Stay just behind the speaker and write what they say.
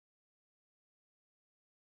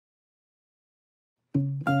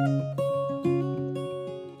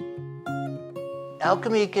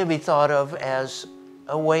Alchemy can be thought of as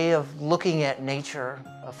a way of looking at nature,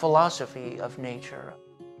 a philosophy of nature.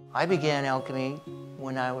 I began alchemy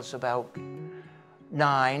when I was about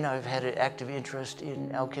 9. I've had an active interest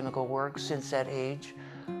in alchemical work since that age.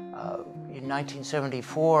 In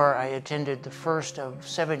 1974, I attended the first of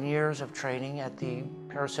 7 years of training at the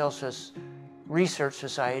Paracelsus Research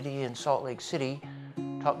Society in Salt Lake City,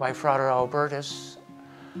 taught by Frater Albertus.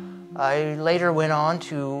 I later went on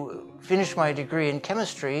to finish my degree in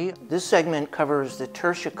chemistry. This segment covers the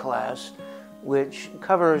tertia class, which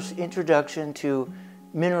covers introduction to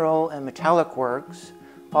mineral and metallic works,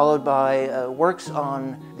 followed by works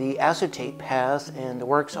on the acetate path and the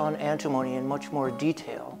works on antimony in much more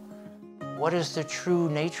detail. What is the true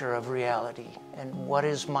nature of reality, and what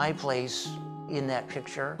is my place in that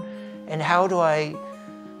picture, and how do I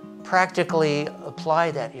practically apply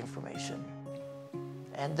that information?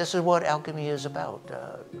 And this is what alchemy is about,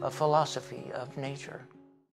 a philosophy of nature.